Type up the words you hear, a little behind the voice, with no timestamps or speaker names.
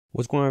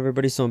What's going on,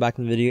 everybody? So I'm back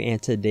in the video,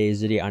 and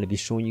today's video I'm going to be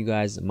showing you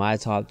guys my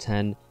top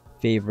 10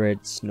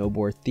 favorite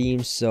snowboard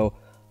themes. So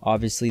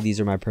obviously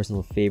these are my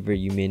personal favorite.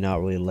 You may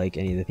not really like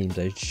any of the themes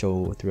I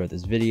show throughout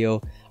this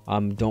video.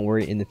 Don't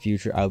worry, in the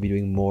future I'll be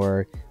doing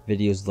more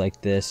videos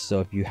like this. So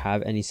if you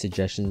have any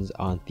suggestions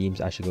on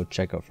themes I should go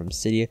check out from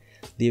Cydia,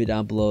 leave it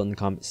down below in the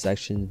comment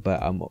section.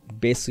 But I'm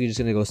basically just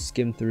going to go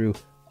skim through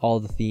all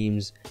the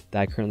themes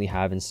that I currently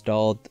have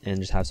installed and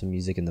just have some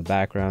music in the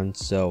background.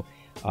 So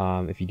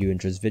if you do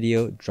enjoy this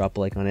video, drop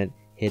a like on it,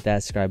 hit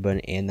that subscribe button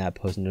and that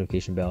post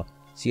notification bell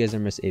so you guys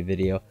never miss a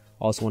video.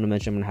 Also want to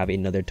mention I'm going to have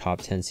another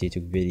top 10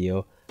 Cydia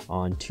video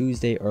on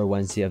Tuesday or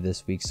Wednesday of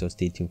this week, so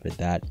stay tuned for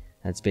that.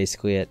 That's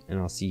basically it, and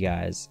I'll see you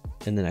guys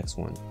in the next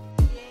one.